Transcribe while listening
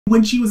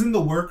When she was in the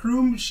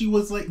workroom, she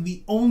was like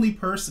the only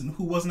person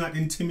who was not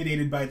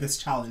intimidated by this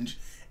challenge.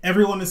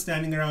 Everyone was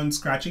standing around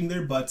scratching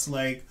their butts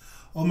like,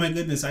 oh my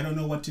goodness, I don't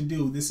know what to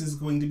do. This is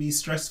going to be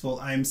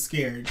stressful. I'm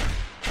scared.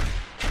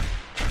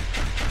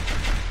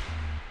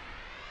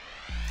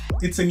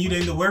 It's a new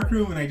day in the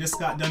workroom and I just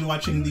got done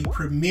watching the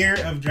premiere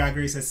of Drag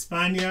Race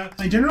España.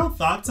 My general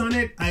thoughts on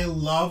it, I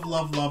love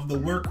the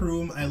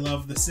workroom. I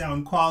love the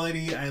sound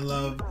quality. I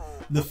love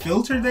the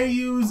filter they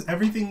use.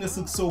 Everything just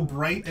looks so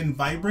bright and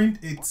vibrant.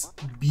 It's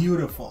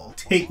beautiful.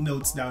 Take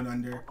notes down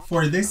under.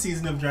 For this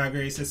season of Drag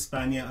Race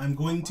España, I'm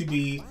going to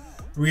be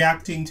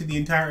reacting to the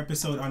entire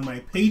episode on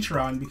my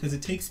Patreon because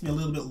it takes me a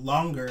little bit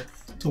longer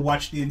to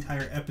watch the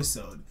entire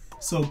episode.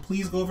 So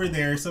please go over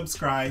there,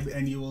 subscribe,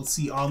 and you will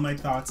see all my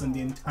thoughts on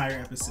the entire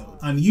episode.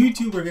 On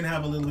YouTube, we're gonna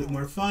have a little bit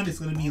more fun. It's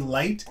gonna be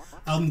light.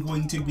 I'm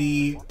going to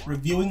be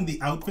reviewing the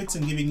outfits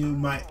and giving you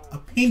my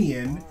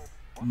opinion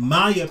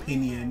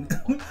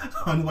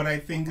on what I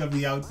think of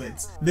the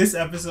outfits. This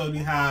episode we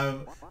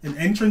have an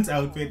entrance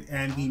outfit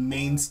and the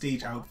main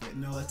stage outfit.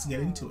 Now let's get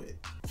into it.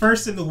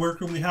 First in the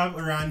workroom we have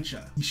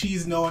Arantxa.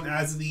 She's known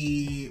as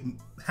the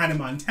Hannah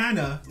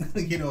Montana,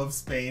 of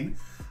Spain.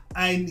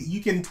 And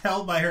you can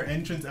tell by her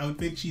entrance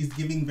outfit she's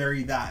giving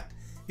very that.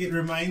 It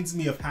reminds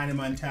me of Hannah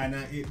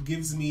Montana. It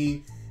gives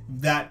me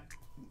that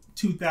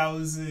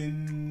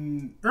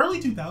early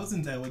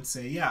 2000s I would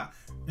say, yeah.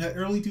 That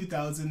early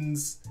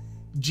 2000s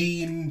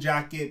jean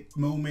jacket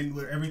moment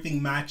where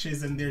everything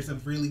matches and there's a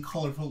really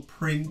colorful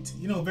print,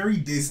 very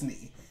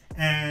Disney.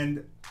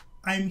 And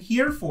I'm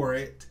here for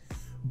it,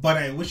 but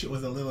I wish it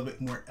was a little bit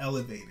more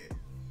elevated.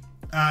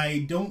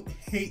 I don't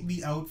hate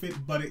the outfit,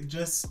 but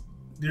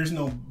there's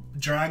no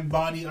drag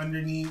body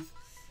underneath.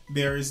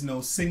 There is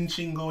no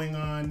cinching going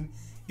on.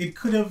 It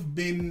could have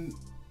been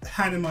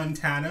Hannah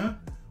Montana,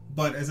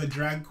 but as a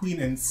drag queen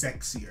and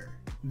sexier.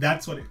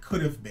 That's what it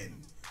could have been.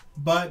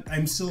 But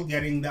I'm still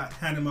getting that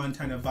Hannah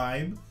Montana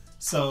vibe.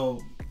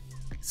 So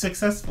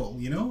successful,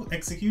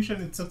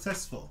 execution is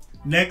successful.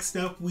 Next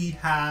up we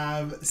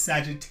have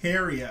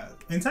Sagittaria.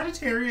 And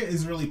Sagittaria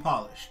is really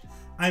polished.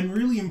 I'm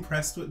really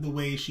impressed with the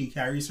way she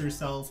carries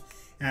herself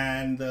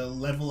and the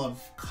level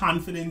of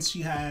confidence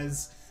she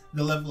has,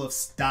 the level of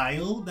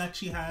style that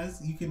she has.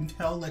 You can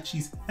tell that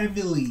she's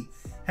heavily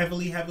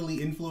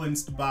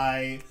influenced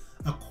by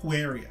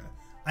Aquaria.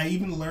 I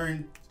even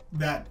learned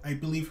that I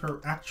believe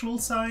her actual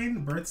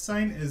birth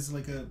sign is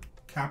like a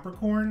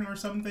Capricorn or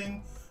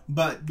something,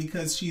 but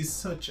because she's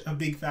such a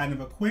big fan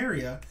of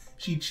Aquaria,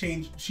 she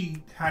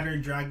had her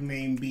drag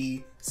name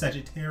be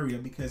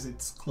Sagittaria because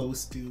it's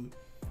close to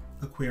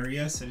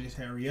Aquarius,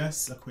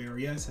 Sagittarius,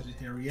 Aquaria,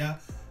 Sagittaria.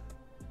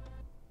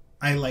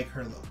 I like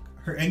her look.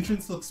 Her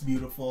entrance looks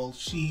beautiful.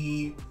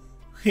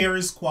 Hair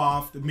is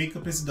coiffed, the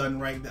makeup is done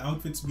right, the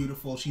outfit's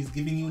beautiful, she's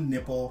giving you a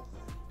nipple.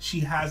 She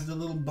has the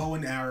little bow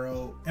and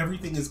arrow.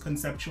 Everything is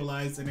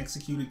conceptualized and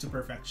executed to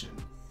perfection.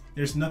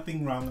 There's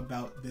nothing wrong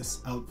about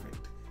this outfit.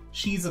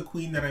 She's a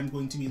queen that I'm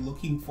going to be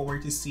looking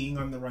forward to seeing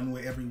on the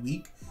runway every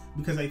week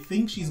because I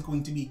think she's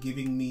going to be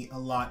giving me a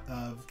lot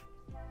of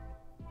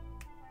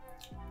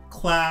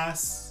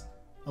class,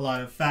 a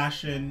lot of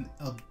fashion,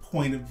 a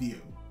point of view.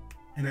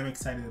 And I'm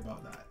excited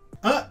about that.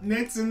 Up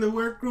next in the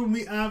workroom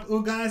we have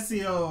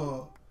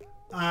Ugasio.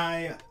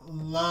 I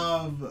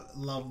love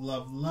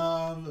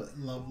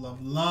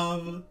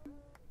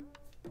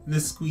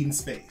this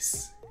queen's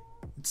face.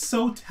 It's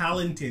so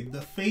talented. The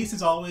face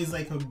is always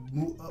like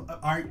an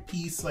art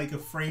piece, like a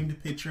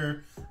framed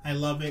picture. I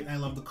love it. I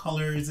love the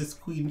colors this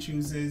queen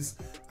chooses.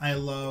 I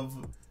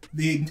love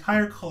the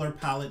entire color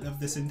palette of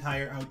this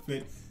entire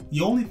outfit.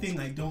 The only thing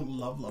I don't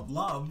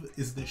love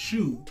is the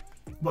shoe,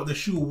 but the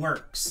shoe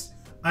works.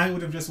 I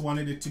would have just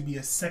wanted it to be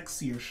a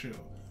sexier shoe.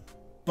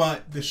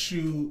 But the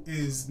shoe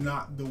is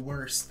not the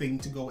worst thing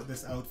to go with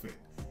this outfit.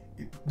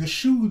 The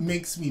shoe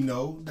makes me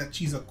know that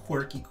she's a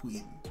quirky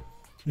queen.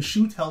 The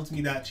shoe tells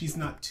me that she's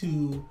not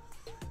too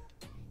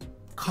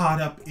caught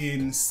up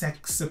in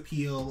sex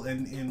appeal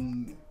and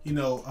in,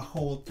 a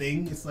whole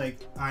thing. It's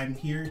like, I'm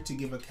here to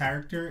give a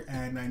character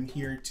and I'm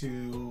here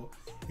to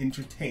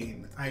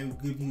entertain. I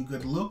give you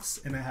good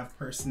looks and I have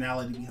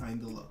personality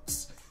behind the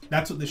looks.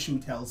 That's what the shoe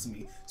tells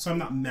me. So I'm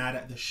not mad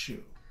at the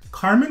shoe.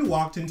 Carmen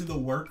walked into the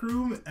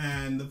workroom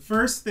and the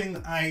first thing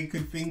I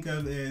could think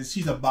of is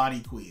she's a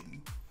body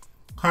queen.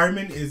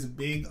 Carmen is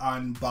big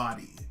on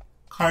body.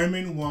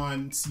 Carmen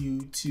wants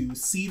you to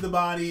see the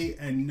body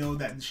and know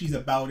that she's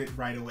about it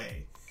right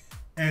away.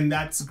 And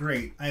that's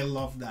great. I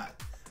love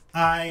that.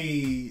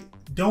 I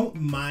don't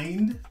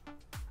mind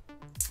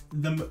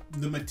the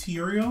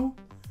material,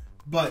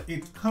 but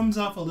it comes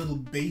off a little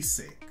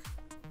basic.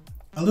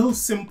 A little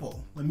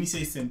simple. Let me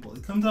say simple.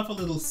 It comes off a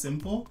little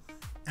simple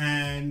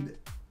and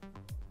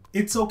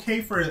it's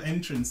okay for an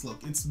entrance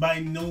look. It's by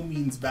no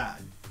means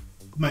bad.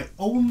 My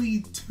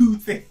only two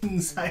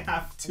things I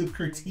have to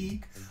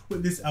critique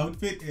with this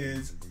outfit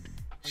is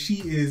she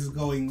is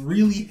going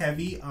really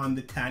heavy on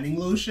the tanning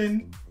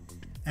lotion,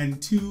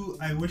 and two,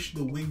 I wish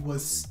the wig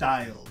was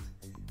styled.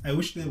 I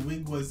wish the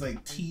wig was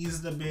like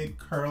teased a bit,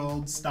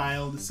 curled,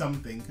 styled,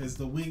 something, because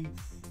the wig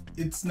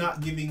it's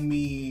not giving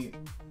me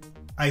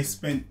I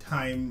spent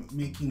time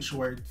making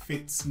sure it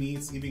fits me.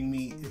 It's giving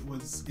me it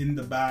was in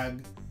the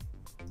bag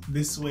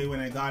this way when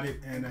I got it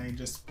and I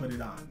just put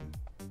it on.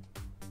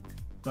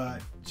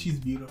 But she's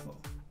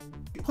beautiful.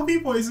 Puppy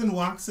Poison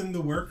walks in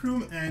the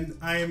workroom and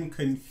I am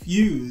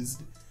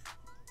confused.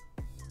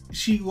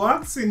 She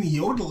walks in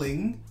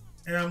yodeling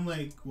and I'm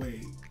like,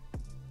 wait,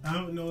 I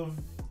don't know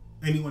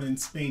if anyone in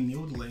Spain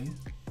yodeling.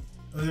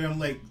 And then I'm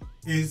like,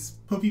 is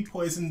Puppy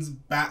Poison's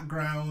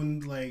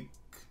background like,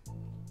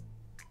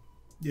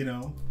 you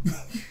know,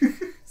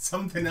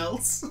 something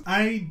else?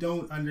 I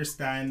don't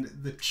understand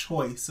the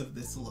choice of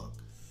this look.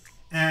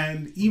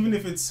 And even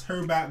if it's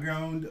her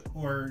background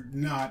or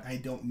not, I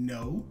don't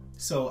know.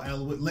 So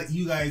I'll let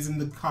you guys in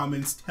the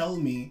comments tell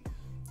me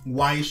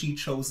why she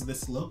chose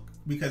this look,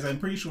 because I'm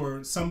pretty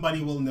sure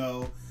somebody will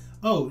know,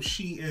 oh,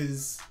 she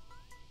is,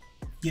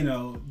 you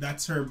know,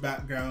 that's her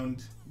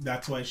background.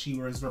 That's why she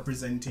was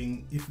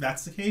representing. If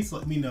that's the case,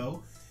 let me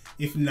know.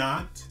 If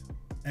not,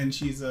 and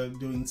she's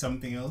doing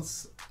something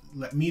else,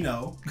 let me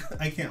know.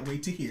 I can't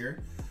wait to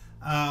hear.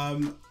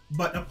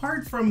 But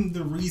apart from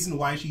the reason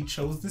why she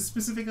chose this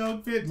specific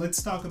outfit,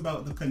 let's talk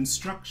about the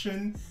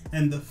construction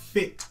and the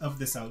fit of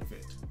this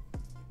outfit.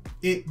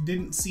 It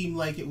didn't seem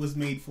like it was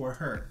made for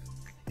her.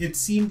 It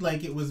seemed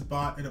like it was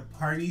bought at a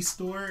party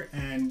store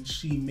and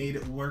she made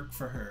it work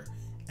for her.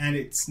 And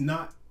it's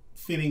not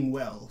fitting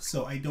well,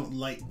 so I don't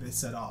like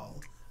this at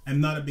all. I'm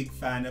not a big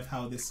fan of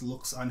how this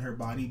looks on her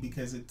body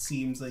because it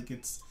seems like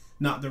it's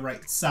not the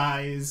right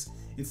size.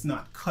 It's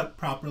not cut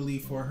properly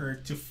for her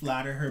to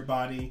flatter her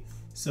body.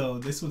 So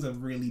this was a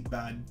really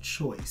bad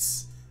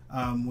choice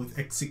with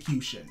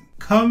execution.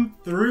 Come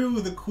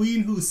through, the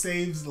queen who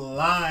saves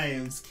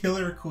lives,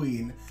 Killer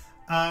Queen.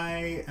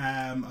 I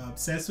am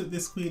obsessed with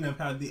this queen. I've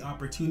had the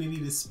opportunity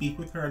to speak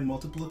with her on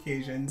multiple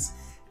occasions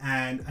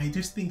and I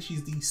just think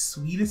she's the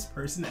sweetest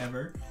person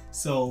ever.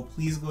 So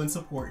please go and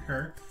support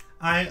her.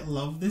 I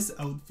love this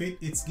outfit.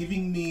 It's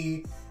giving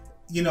me,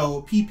 you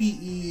know,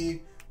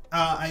 PPE.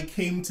 I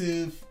came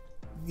to,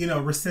 you know,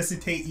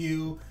 resuscitate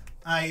you.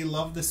 I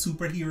love the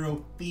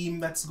superhero theme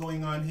that's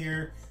going on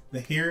here.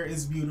 The hair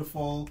is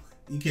beautiful.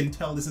 You can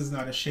tell this is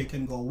not a shake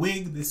and go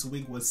wig. This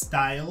wig was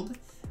styled.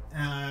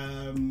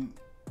 I'm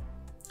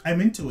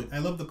into it. I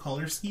love the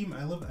color scheme.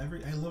 I love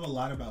a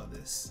lot about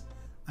this.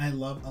 I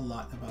love a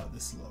lot about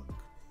this look.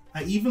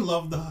 I even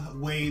love the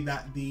way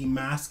that the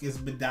mask is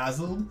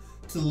bedazzled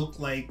to look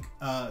like,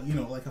 you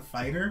know, like a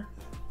fighter.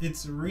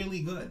 It's really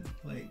good.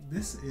 Like,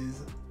 this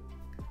is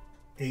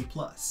A+.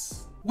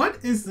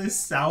 What is this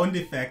sound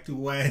effect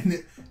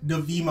when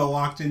Dovima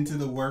walked into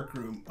the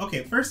workroom?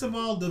 Okay, first of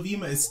all,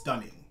 Dovima is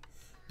stunning.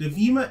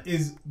 Dovima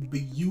is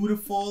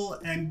beautiful,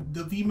 and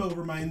Dovima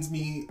reminds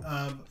me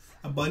of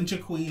a bunch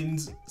of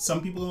queens.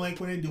 Some people don't like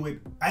when I do it.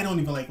 I don't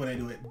even like when I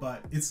do it,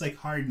 but it's like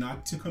hard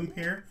not to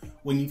compare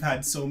when you've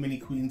had so many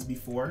queens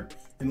before.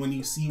 And when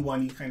you see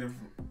one, you kind of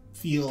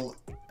feel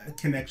a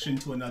connection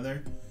to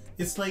another.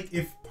 It's like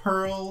if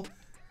Pearl,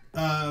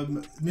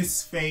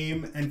 Miss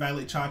Fame, and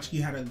Violet Chachki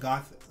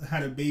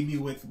had a baby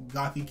with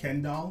Gothy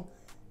Kendall.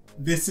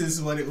 This is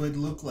what it would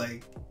look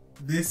like.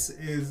 This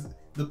is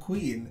the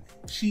queen.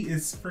 She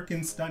is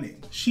freaking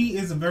stunning. She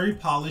is very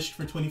polished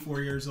for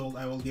 24 years old.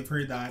 I will give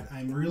her that.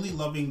 I'm really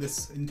loving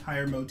this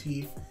entire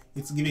motif.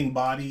 It's giving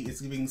body,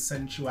 it's giving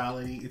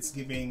sensuality, it's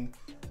giving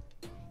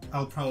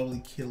I'll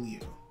probably kill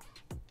you.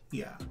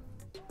 Yeah.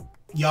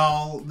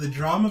 Y'all, the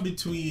drama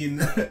between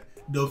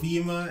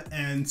Dovima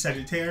and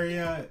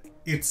Sagittaria,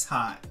 it's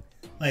hot.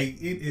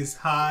 Like, it is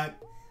hot.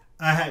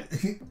 I had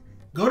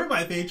go to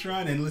my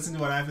Patreon and listen to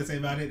what I have to say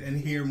about it and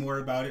hear more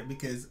about it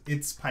because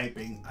it's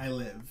piping. I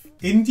live.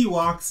 Inti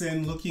walks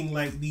in looking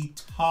like the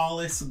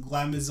tallest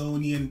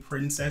Glamazonian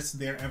princess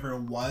there ever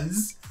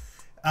was.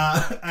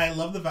 I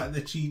love the fact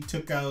that she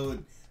took out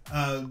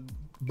a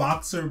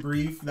boxer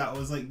brief that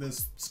was like the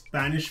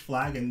Spanish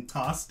flag and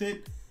tossed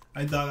it.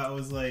 I thought that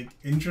was like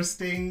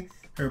interesting.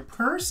 Her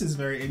purse is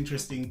very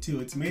interesting too.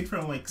 It's made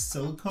from like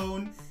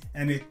silicone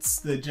and it's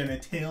the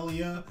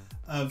genitalia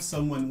of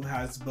someone who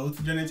has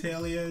both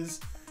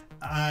genitalias.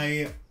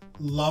 I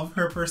love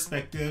her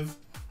perspective.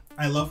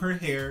 I love her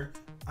hair.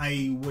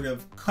 I would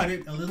have cut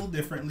it a little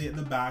differently at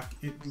the back.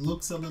 It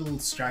looks a little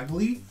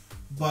straggly,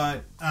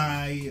 but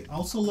I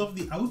also love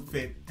the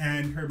outfit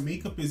and her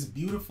makeup is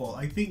beautiful.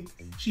 I think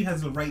she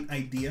has the right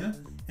idea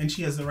and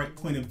she has the right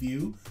point of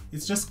view.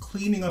 It's just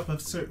cleaning up a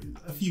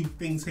few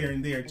things here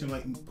and there to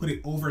like put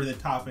it over the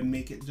top and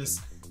make it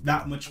just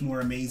that much more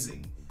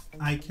amazing.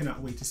 I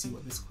cannot wait to see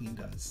what this queen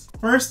does.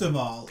 First of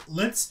all,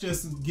 let's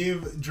just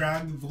give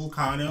Drag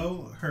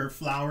Vulcano her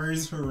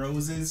flowers, her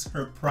roses,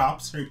 her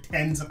props, her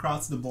 10s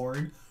across the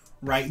board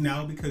right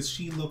now because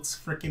she looks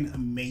freaking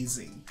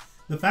amazing.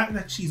 The fact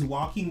that she's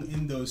walking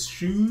in those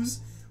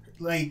shoes,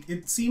 like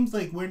it seems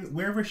like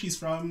wherever she's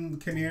from,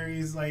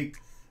 Canaries, like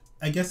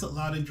I guess a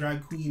lot of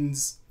drag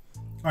queens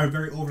are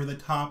very over the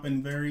top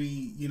and very,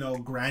 you know,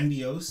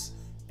 grandiose.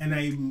 And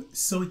I'm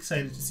so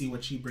excited to see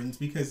what she brings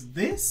because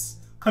this,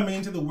 coming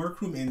into the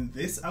workroom in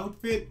this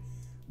outfit,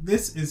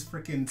 this is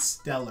freaking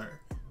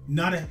stellar.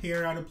 Not a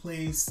hair out of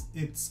place.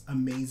 It's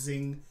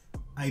amazing.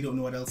 I don't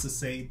know what else to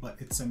say, but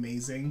it's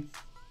amazing.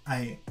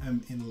 I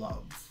am in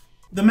love.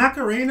 The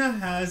Macarena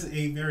has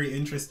a very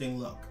interesting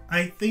look.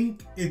 I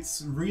think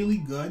it's really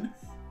good.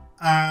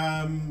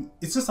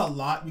 It's just a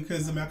lot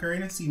because the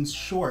Macarena seems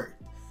short.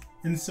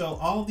 And so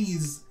all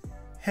these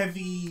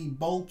heavy,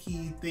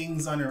 bulky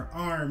things on her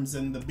arms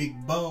and the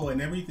big bow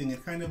and everything,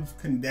 it kind of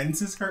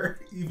condenses her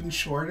even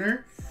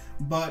shorter.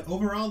 But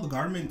overall, the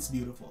garment's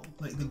beautiful.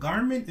 Like, the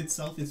garment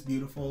itself is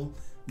beautiful.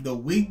 The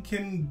wig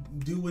can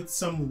do with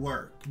some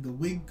work. The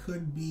wig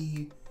could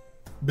be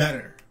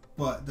better,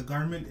 but the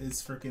garment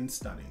is freaking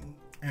stunning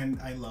and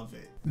I love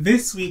it.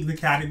 This week, the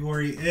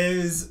category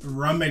is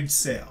rummage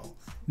sale.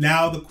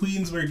 Now, the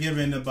queens were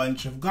given a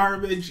bunch of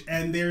garbage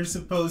and they're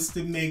supposed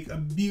to make a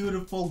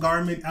beautiful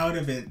garment out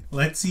of it.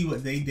 Let's see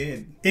what they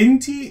did.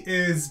 Inti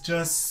is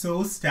just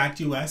so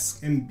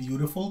statuesque and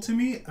beautiful to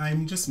me.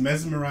 I'm just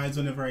mesmerized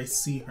whenever I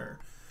see her.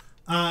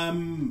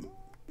 From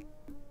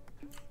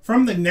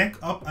the neck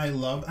up, I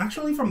love.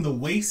 Actually, from the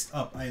waist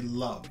up, I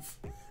love.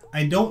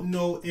 I don't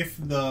know if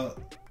the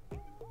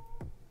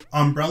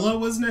umbrella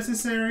was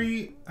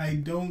necessary. I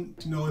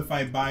don't know if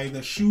I buy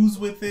the shoes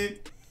with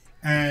it.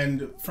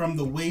 And from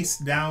the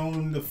waist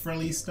down, the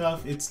frilly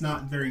stuff, it's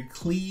not very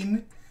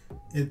clean.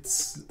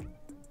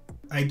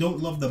 I don't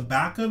love the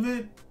back of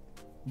it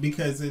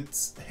because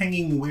it's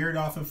hanging weird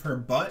off of her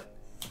butt,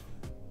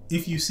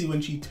 if you see when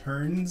she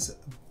turns.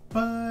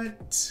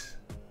 But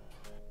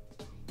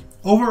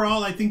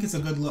overall, I think it's a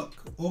good look.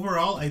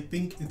 Overall, I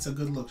think it's a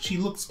good look. She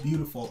looks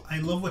beautiful. I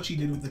love what she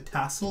did with the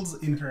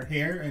tassels in her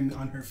hair and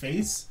on her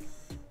face.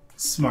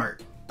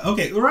 Smart.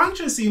 Okay,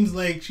 Urantia seems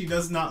like she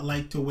does not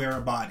like to wear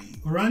a body.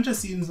 Urantia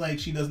seems like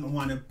she doesn't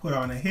want to put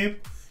on a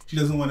hip. She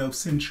doesn't want to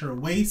cinch her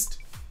waist.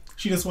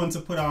 She just wants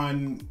to put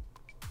on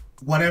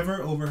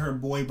whatever over her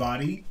boy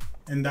body,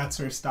 and that's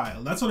her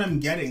style. That's what I'm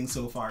getting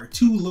so far.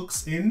 2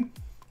 looks in.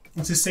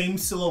 It's the same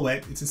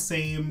silhouette. It's the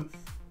same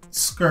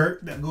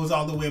skirt that goes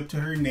all the way up to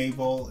her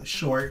navel,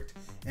 short,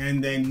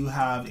 and then you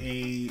have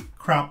a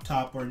crop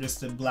top or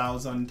just a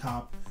blouse on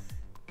top.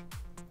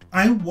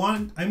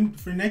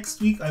 For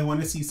next week, I want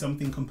to see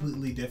something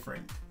completely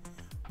different.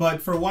 But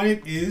for what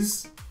it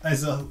is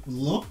as a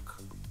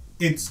look,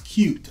 it's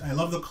cute. I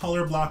love the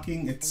color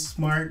blocking. It's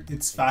smart.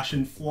 It's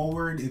fashion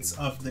forward. It's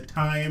of the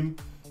time.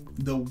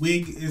 The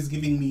wig is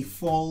giving me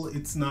full.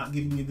 It's not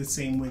giving me the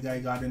same wig I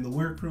got in the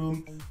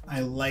workroom.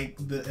 I like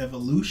the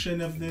evolution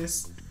of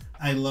this.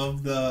 I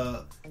love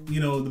the,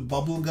 the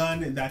bubble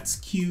gun. That's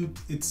cute.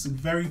 It's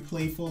very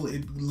playful.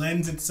 It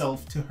lends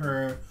itself to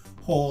her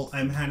whole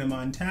I'm Hannah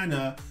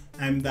Montana.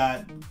 I'm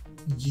that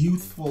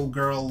youthful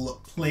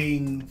girl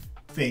playing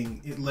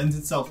thing. It lends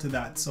itself to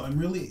that. So I'm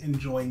really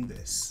enjoying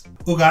this.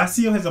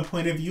 Ocasio has a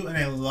point of view and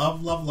I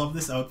love, love, love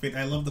this outfit.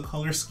 I love the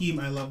color scheme.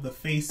 I love the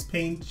face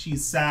paint.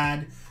 She's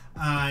sad.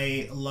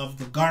 I love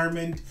the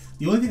garment.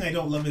 The only thing I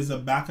don't love is the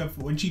back of,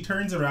 when she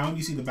turns around,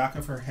 you see the back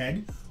of her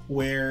head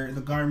where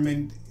the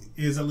garment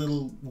is a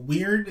little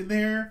weird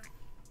there.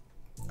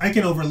 I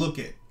can overlook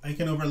it. I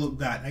can overlook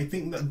that. I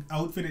think the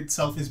outfit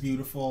itself is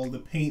beautiful. The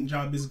paint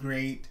job is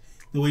great.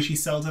 The way she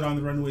sells it on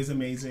the runway is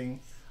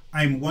amazing.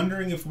 I'm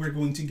wondering if we're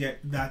going to get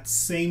that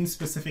same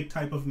specific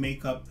type of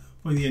makeup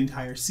for the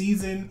entire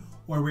season,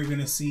 or we're going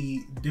to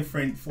see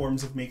different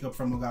forms of makeup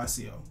from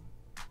Ocasio.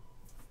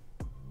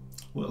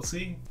 We'll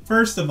see.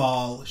 First of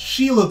all,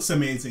 she looks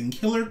amazing.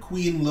 Killer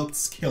Queen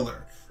looks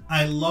killer.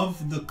 I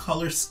love the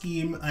color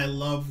scheme. I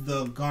love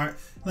the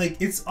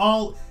it's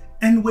all.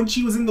 And when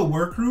she was in the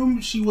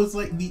workroom, she was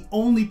like the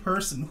only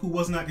person who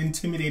was not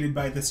intimidated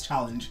by this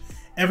challenge.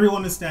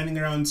 Everyone is standing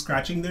around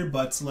scratching their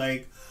butts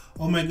like,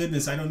 oh my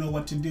goodness, I don't know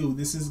what to do.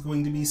 This is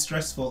going to be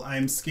stressful.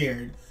 I'm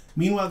scared.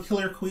 Meanwhile,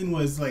 Killer Queen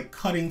was like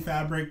cutting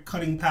fabric,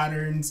 cutting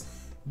patterns,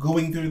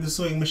 going through the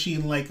sewing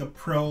machine like a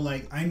pro.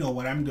 Like, I know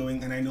what I'm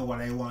doing and I know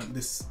what I want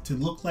this to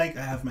look like.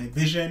 I have my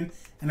vision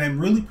and I'm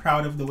really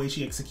proud of the way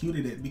she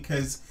executed it,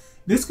 because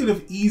this could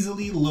have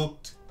easily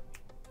looked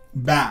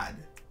bad.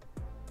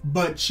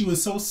 But she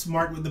was so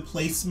smart with the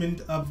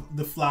placement of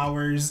the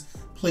flowers,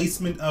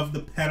 placement of the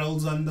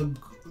petals on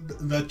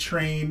the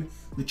train.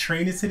 The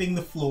train is hitting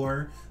the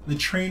floor. The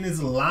train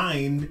is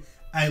lined.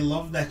 I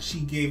love that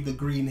she gave the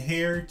green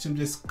hair to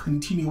just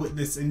continue with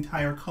this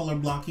entire color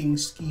blocking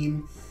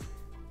scheme.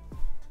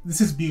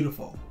 This is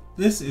beautiful.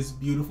 This is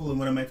beautiful and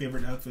one of my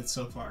favorite outfits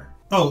so far.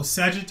 Oh,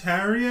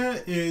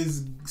 Sagittaria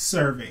is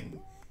serving.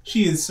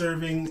 She is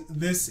serving.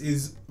 This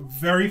is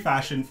very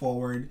fashion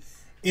forward.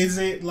 Is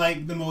it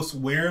like the most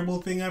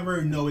wearable thing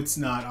ever? No, it's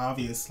not,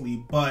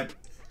 obviously, but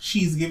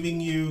she's giving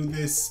you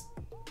this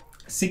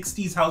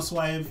 60s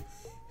housewife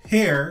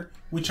hair,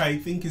 which I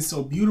think is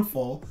so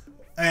beautiful,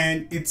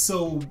 and it's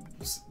so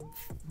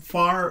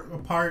far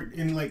apart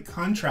in like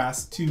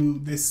contrast to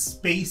this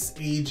space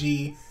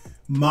agey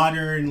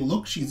modern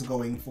look she's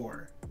going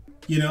for.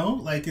 You know,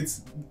 like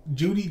it's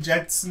Judy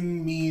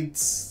Jetson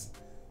meets,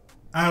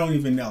 I don't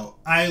even know.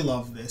 I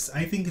love this.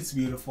 I think it's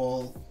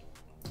beautiful.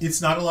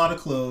 It's not a lot of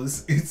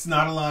clothes. It's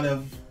not a lot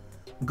of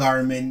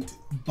garment,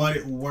 but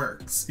it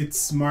works. It's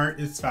smart,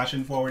 it's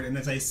fashion forward, and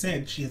as I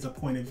said, she has a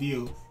point of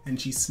view, and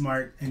she's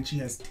smart, and she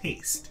has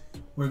taste.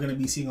 We're gonna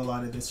be seeing a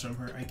lot of this from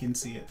her, I can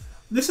see it.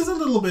 This is a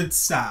little bit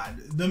sad.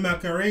 The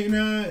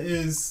Macarena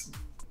is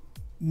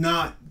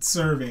not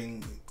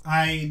serving.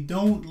 I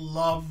don't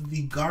love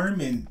the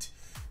garment.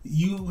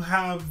 You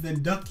have the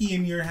ducky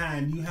in your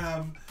hand, you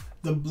have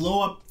the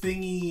blow up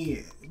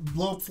thingy,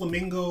 blow up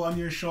flamingo on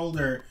your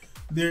shoulder.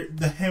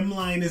 The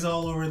hemline is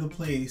all over the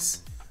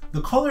place.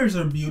 The colors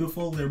are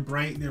beautiful, they're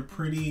bright, they're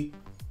pretty.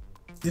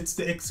 It's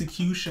the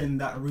execution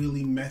that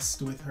really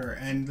messed with her,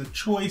 and the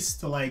choice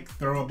to like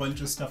throw a bunch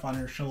of stuff on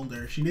her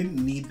shoulder. She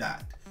didn't need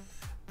that.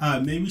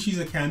 Maybe she's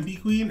a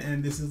campy queen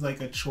and this is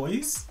like a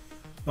choice,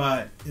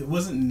 but it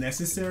wasn't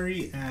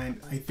necessary, and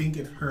I think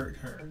it hurt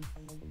her.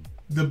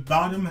 The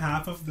bottom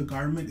half of the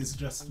garment is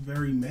just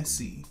very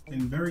messy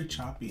and very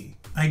choppy.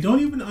 I don't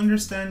even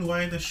understand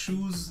why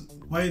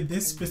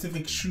this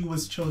specific shoe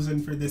was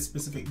chosen for this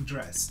specific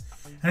dress.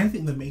 And I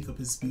think the makeup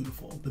is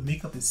beautiful. The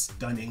makeup is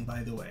stunning,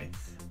 by the way.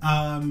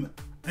 And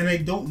I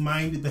don't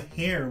mind the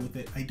hair with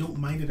it. I don't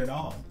mind it at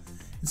all.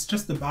 It's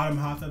just the bottom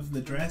half of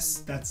the dress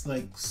that's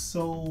like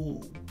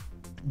so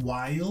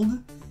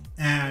wild,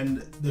 and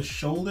the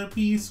shoulder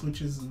piece,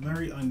 which is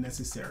very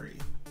unnecessary.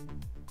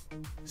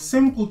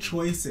 Simple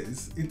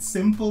choices. It's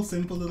simple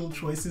little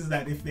choices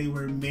that if they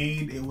were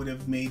made, it would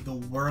have made the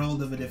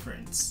world of a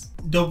difference.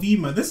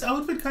 Dovima. This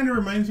outfit kind of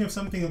reminds me of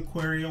something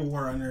Aquaria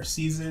wore on her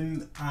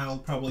season. I'll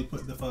probably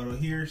put the photo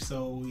here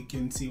so we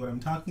can see what I'm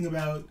talking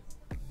about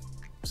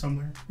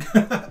somewhere.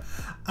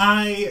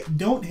 I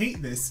don't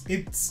hate this.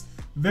 It's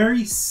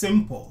very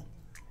simple.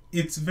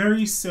 It's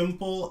very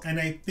simple,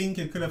 and I think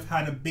it could have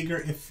had a bigger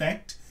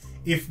effect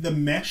if the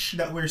mesh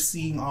that we're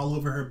seeing all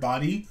over her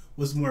body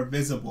was more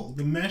visible.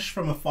 The mesh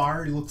from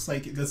afar looks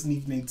like it doesn't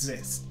even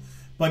exist.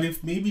 But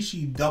if maybe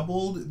she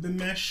doubled the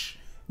mesh,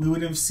 we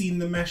would have seen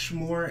the mesh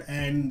more,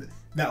 and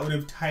that would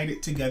have tied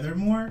it together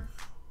more.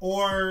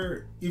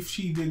 Or if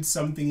she did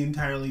something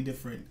entirely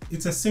different.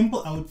 It's a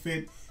simple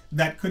outfit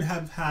that could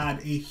have had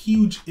a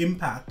huge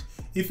impact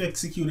if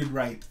executed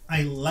right.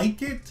 I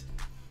like it,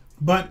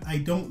 but I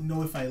don't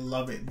know if I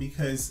love it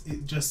because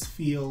it just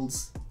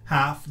feels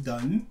half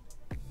done,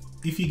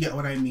 if you get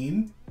what I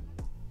mean.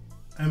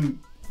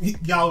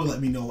 Y'all will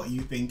let me know what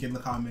you think in the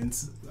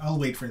comments. I'll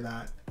wait for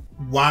that.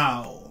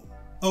 Wow.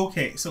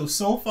 Okay,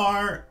 so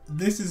far,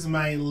 this is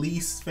my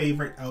least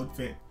favorite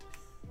outfit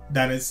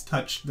that has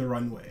touched the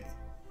runway.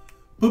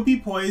 Poopy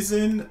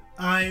Poison,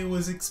 I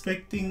was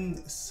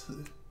expecting...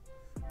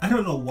 I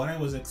don't know what I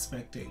was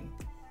expecting,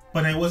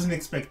 but I wasn't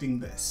expecting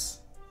this.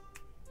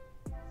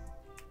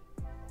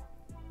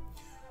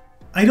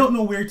 I don't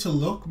know where to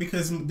look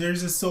because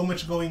there's just so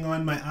much going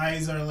on. My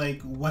eyes are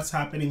like, what's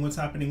happening, what's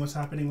happening, what's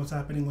happening, what's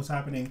happening, what's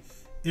happening.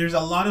 There's a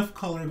lot of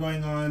color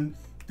going on.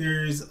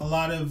 There's a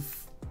lot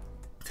of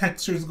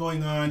textures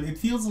going on. It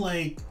feels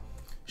like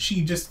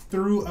she just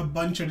threw a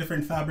bunch of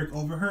different fabric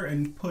over her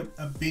and put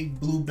a big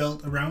blue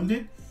belt around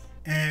it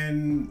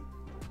and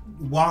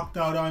walked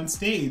out on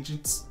stage.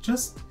 It's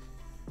just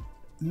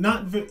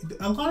not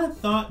a lot of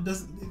thought.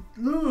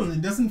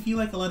 It doesn't feel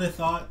like a lot of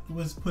thought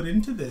was put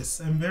into this.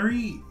 I'm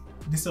very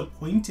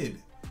disappointed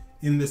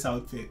in this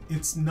outfit.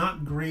 It's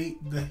not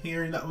great. The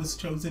hair that was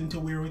chosen to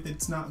wear with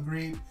it's not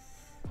great.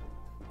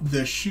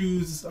 The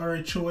shoes are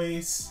a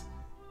choice.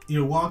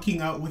 You're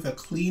walking out with a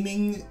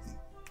cleaning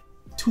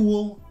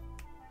tool.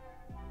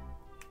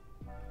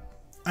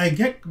 I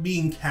get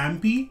being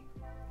campy,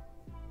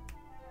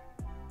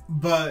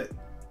 but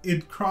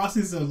it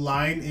crosses a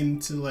line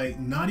into like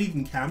not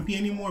even campy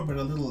anymore, but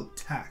a little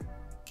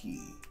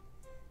tacky.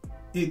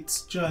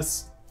 It's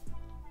just,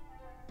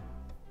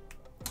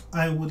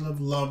 I would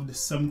have loved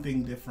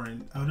something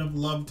different. I would have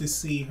loved to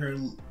see her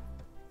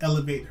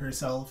elevate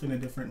herself in a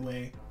different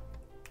way.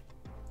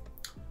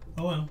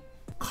 Oh well.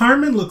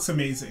 Carmen looks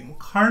amazing.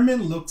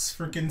 Carmen looks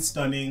freaking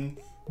stunning.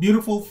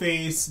 Beautiful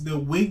face. The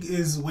wig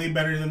is way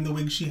better than the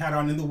wig she had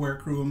on in the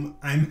workroom.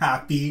 I'm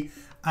happy.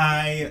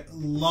 I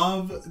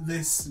love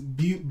this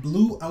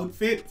blue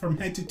outfit from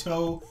head to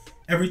toe.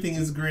 Everything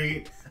is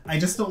great. I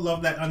just don't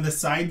love that on the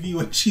side view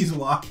when she's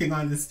walking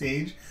on the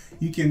stage,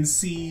 you can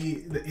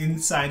see the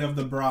inside of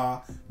the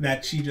bra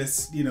that she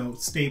just, you know,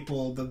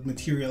 stapled the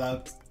material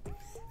out.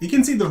 You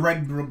can see the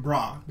red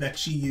bra that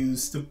she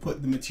used to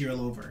put the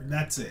material over.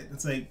 That's it.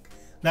 It's like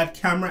that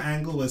camera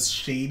angle was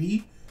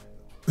shady.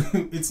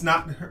 It's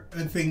not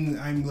a thing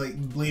I'm like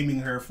blaming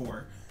her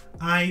for.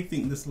 I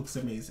think this looks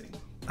amazing.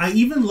 I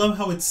even love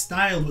how it's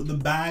styled with the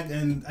bag,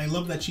 and I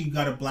love that she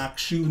got a black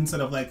shoe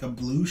instead of like a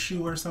blue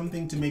shoe or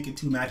something to make it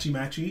too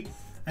matchy-matchy.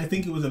 I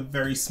think it was a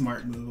very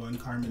smart move on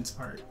Carmen's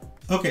part.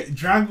 Okay,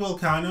 Drag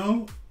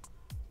Volcano,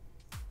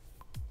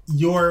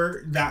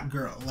 you're that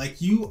girl.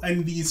 Like you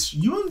and these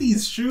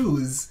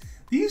shoes.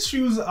 These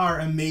shoes are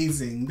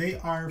amazing. They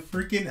are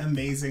freaking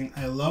amazing.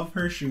 I love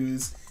her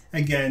shoes.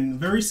 Again,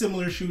 very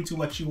similar shoe to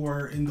what she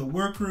wore in the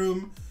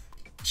workroom.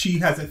 She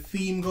has a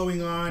theme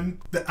going on.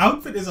 The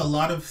outfit is a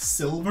lot of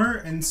silver,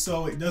 and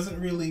so it doesn't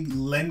really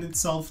lend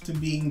itself to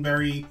being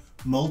very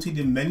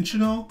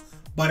multi-dimensional,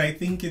 but I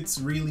think it's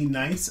really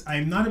nice.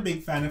 I'm not a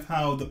big fan of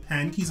how the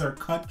panties are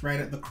cut right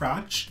at the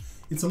crotch.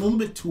 It's a little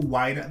bit too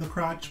wide at the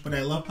crotch, but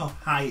I love how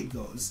high it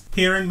goes.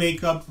 Hair and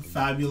makeup,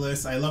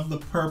 fabulous. I love the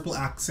purple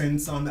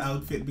accents on the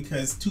outfit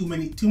because too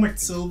much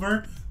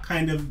silver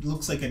kind of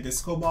looks like a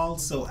disco ball.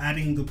 So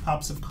adding the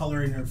pops of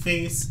color in her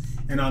face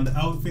and on the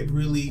outfit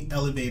really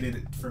elevated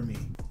it for me.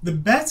 The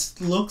best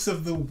looks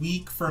of the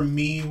week for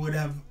me would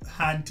have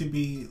had to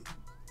be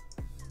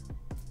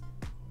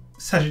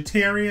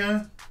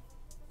Sagittaria,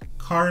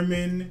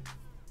 Carmen,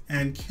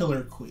 and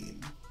Killer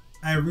Queen.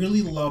 I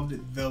really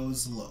loved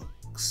those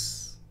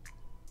looks.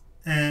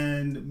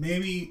 And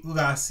maybe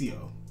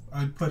Ugasio,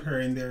 I'd put her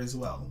in there as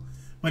well.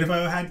 But if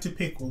I had to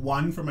pick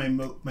one for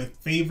my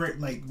favorite,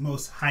 like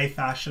most high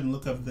fashion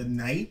look of the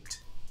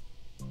night,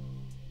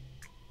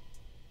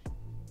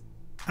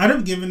 I'd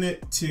have given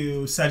it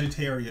to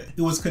Sagittaria.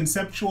 It was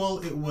conceptual,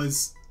 it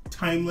was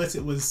timeless,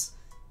 it was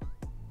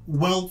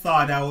well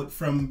thought out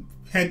from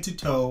head to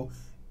toe.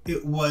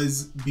 It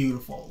was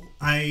beautiful.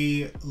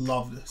 I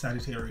loved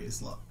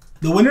Sagittaria's look.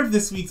 The winner of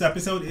this week's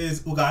episode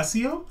is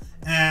Ugasio,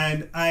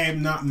 and I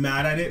am not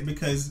mad at it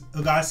because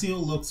Ugasio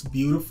looks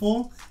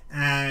beautiful,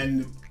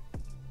 and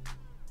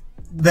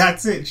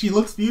that's it. She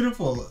looks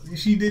beautiful.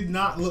 She did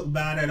not look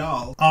bad at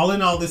all. All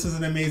in all, this was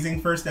an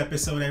amazing first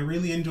episode. I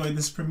really enjoyed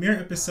this premiere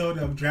episode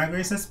of Drag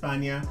Race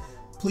España.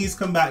 Please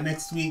come back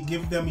next week.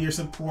 Give them your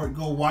support.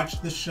 Go watch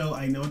the show.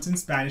 I know it's in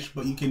Spanish,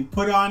 but you can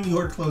put on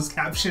your closed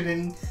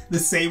captioning the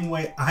same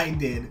way I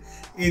did.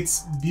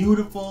 It's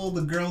beautiful.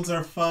 The girls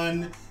are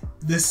fun.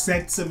 The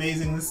set's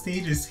amazing. The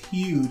stage is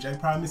huge. I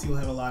promise you'll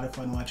have a lot of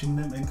fun watching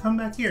them. And come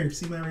back here,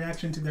 see my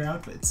reaction to their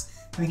outfits.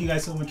 Thank you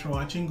guys so much for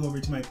watching. Go over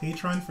to my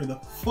Patreon for the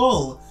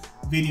full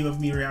video of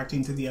me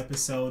reacting to the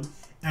episode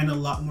and a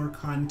lot more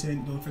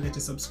content. Don't forget to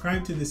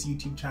subscribe to this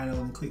YouTube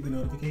channel and click the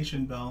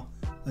notification bell.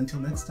 Until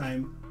next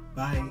time,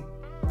 bye.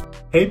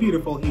 Hey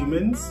beautiful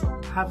humans,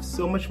 I have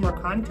so much more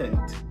content.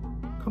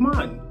 Come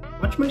on,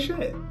 watch my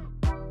shit.